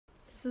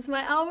This is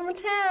my album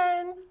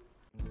 10.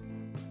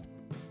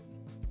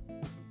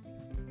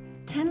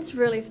 10's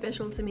really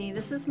special to me.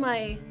 This is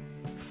my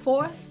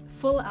 4th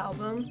full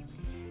album.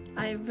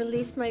 I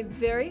released my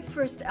very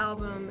first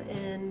album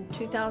in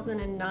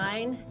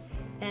 2009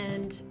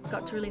 and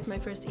got to release my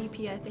first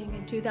EP, I think,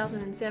 in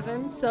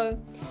 2007. So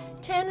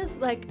 10 is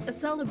like a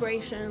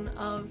celebration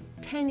of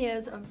 10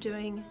 years of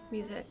doing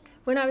music.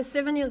 When I was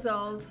 7 years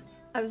old,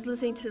 I was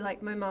listening to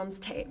like my mom's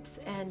tapes,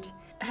 and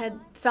I had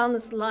found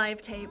this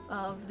live tape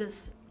of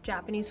this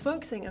Japanese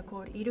folk singer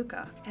called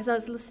Iruka. As I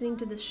was listening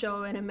to the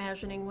show and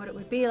imagining what it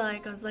would be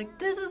like, I was like,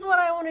 this is what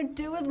I want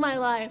to do with my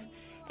life.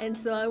 And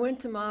so I went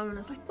to Mom and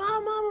I was like,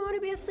 Mom, I want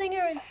to be a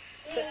singer. And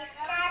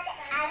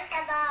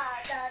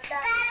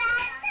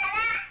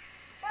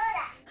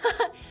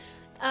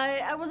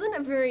I wasn't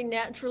a very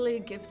naturally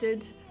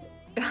gifted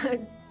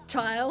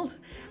child.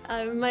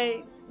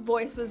 My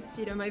voice was,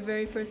 my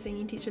very first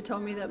singing teacher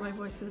told me that my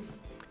voice was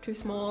too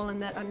small and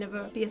that I'd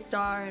never be a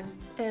star.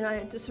 And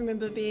I just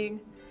remember being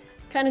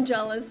kind of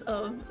jealous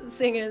of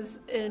singers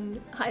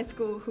in high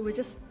school who were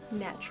just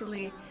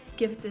naturally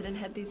gifted and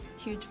had these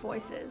huge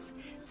voices.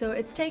 So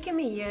it's taken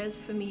me years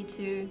for me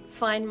to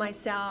find my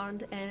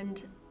sound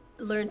and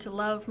learn to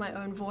love my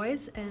own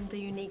voice and the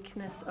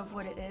uniqueness of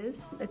what it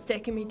is. It's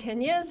taken me 10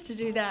 years to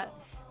do that,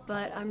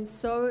 but I'm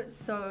so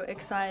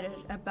excited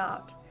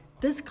about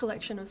this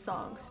collection of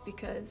songs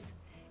because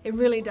it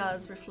really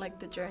does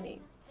reflect the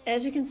journey.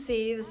 As you can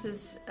see, this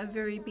is a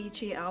very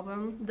beachy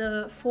album.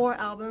 The 4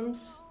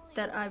 albums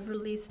that I've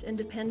released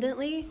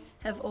independently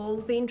have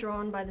all been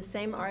drawn by the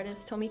same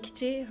artist,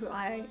 Tomikichi, who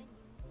I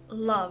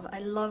love. I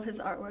love his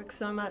artwork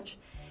so much.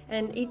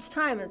 And each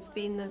time it's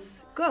been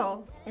this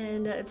girl,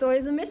 and it's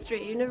always a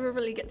mystery. You never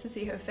really get to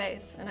see her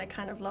face, and I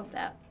kind of love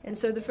that. And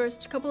so the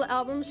first couple of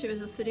albums, she was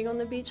just sitting on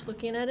the beach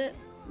looking at it.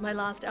 My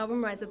last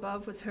album, Rise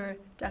Above, was her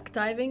duck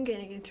diving,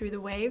 getting through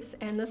the waves.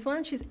 And this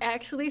one, she's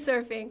actually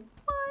surfing.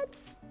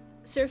 What?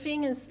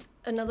 Surfing is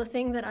another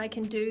thing that I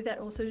can do that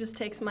also just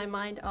takes my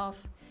mind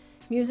off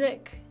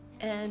music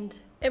and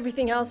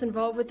everything else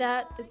involved with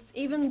that. It's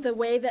even the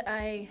way that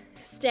I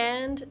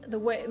stand, the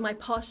way my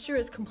posture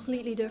is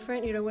completely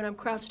different, when I'm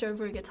crouched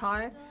over a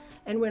guitar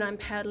and when I'm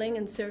paddling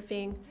and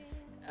surfing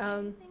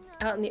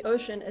out in the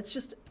ocean. It's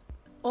just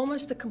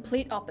almost the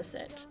complete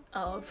opposite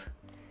of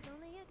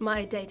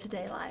my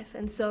day-to-day life.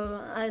 And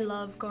so I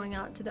love going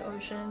out to the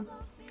ocean.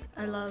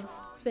 I love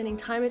spending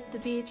time at the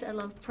beach. I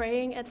love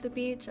praying at the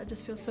beach. I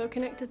just feel so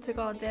connected to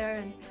God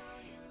there.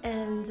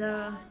 And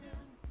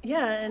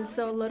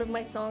so a lot of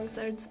my songs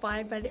are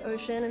inspired by the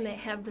ocean, and they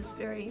have this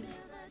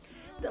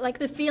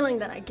the feeling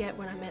that I get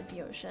when I'm at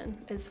the ocean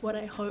is what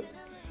I hope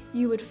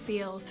you would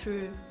feel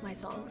through my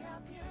songs.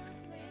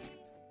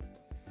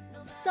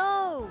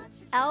 So,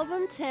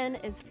 album 10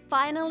 is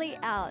finally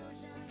out,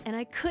 and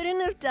I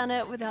couldn't have done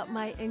it without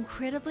my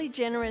incredibly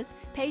generous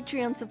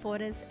Patreon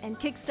supporters and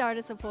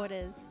Kickstarter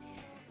supporters.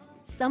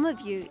 Some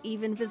of you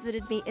even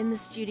visited me in the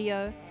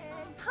studio.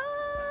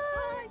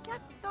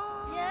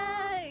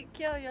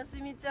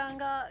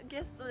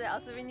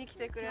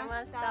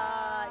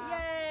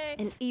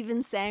 And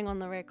even sang on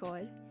the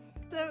record.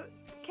 So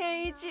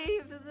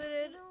Keiichi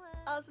visited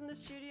us in the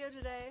studio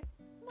today.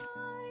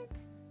 Mike!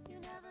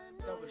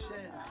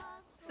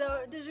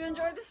 So did you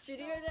enjoy the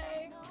studio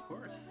day? Of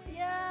course.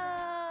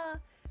 Yeah!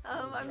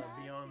 I'm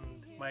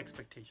beyond my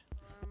expectations.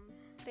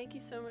 Thank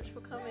you so much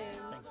for coming.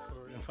 Thanks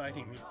for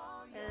inviting me.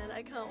 And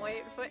I can't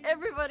wait for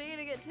everybody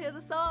to get to hear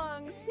the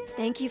songs. Yay!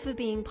 Thank you for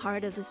being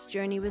part of this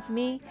journey with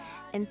me,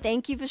 and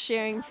thank you for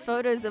sharing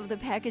photos of the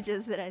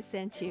packages that I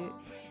sent you.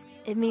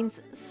 It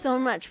means so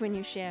much when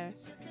you share.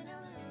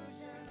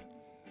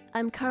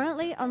 I'm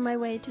currently on my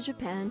way to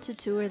Japan to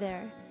tour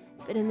there,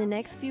 but in the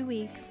next few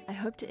weeks, I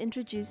hope to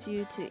introduce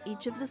you to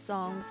each of the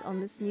songs on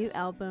this new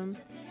album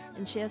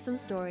and share some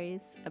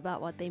stories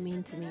about what they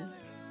mean to me.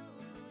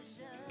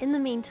 In the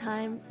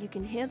meantime, you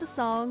can hear the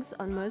songs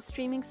on most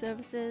streaming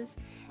services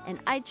and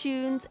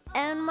iTunes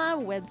and my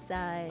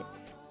website.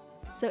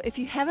 So if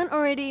you haven't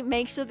already,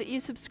 make sure that you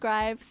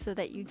subscribe so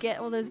that you get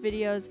all those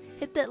videos.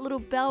 Hit that little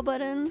bell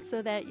button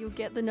so that you'll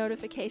get the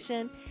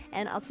notification,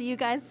 and I'll see you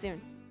guys soon.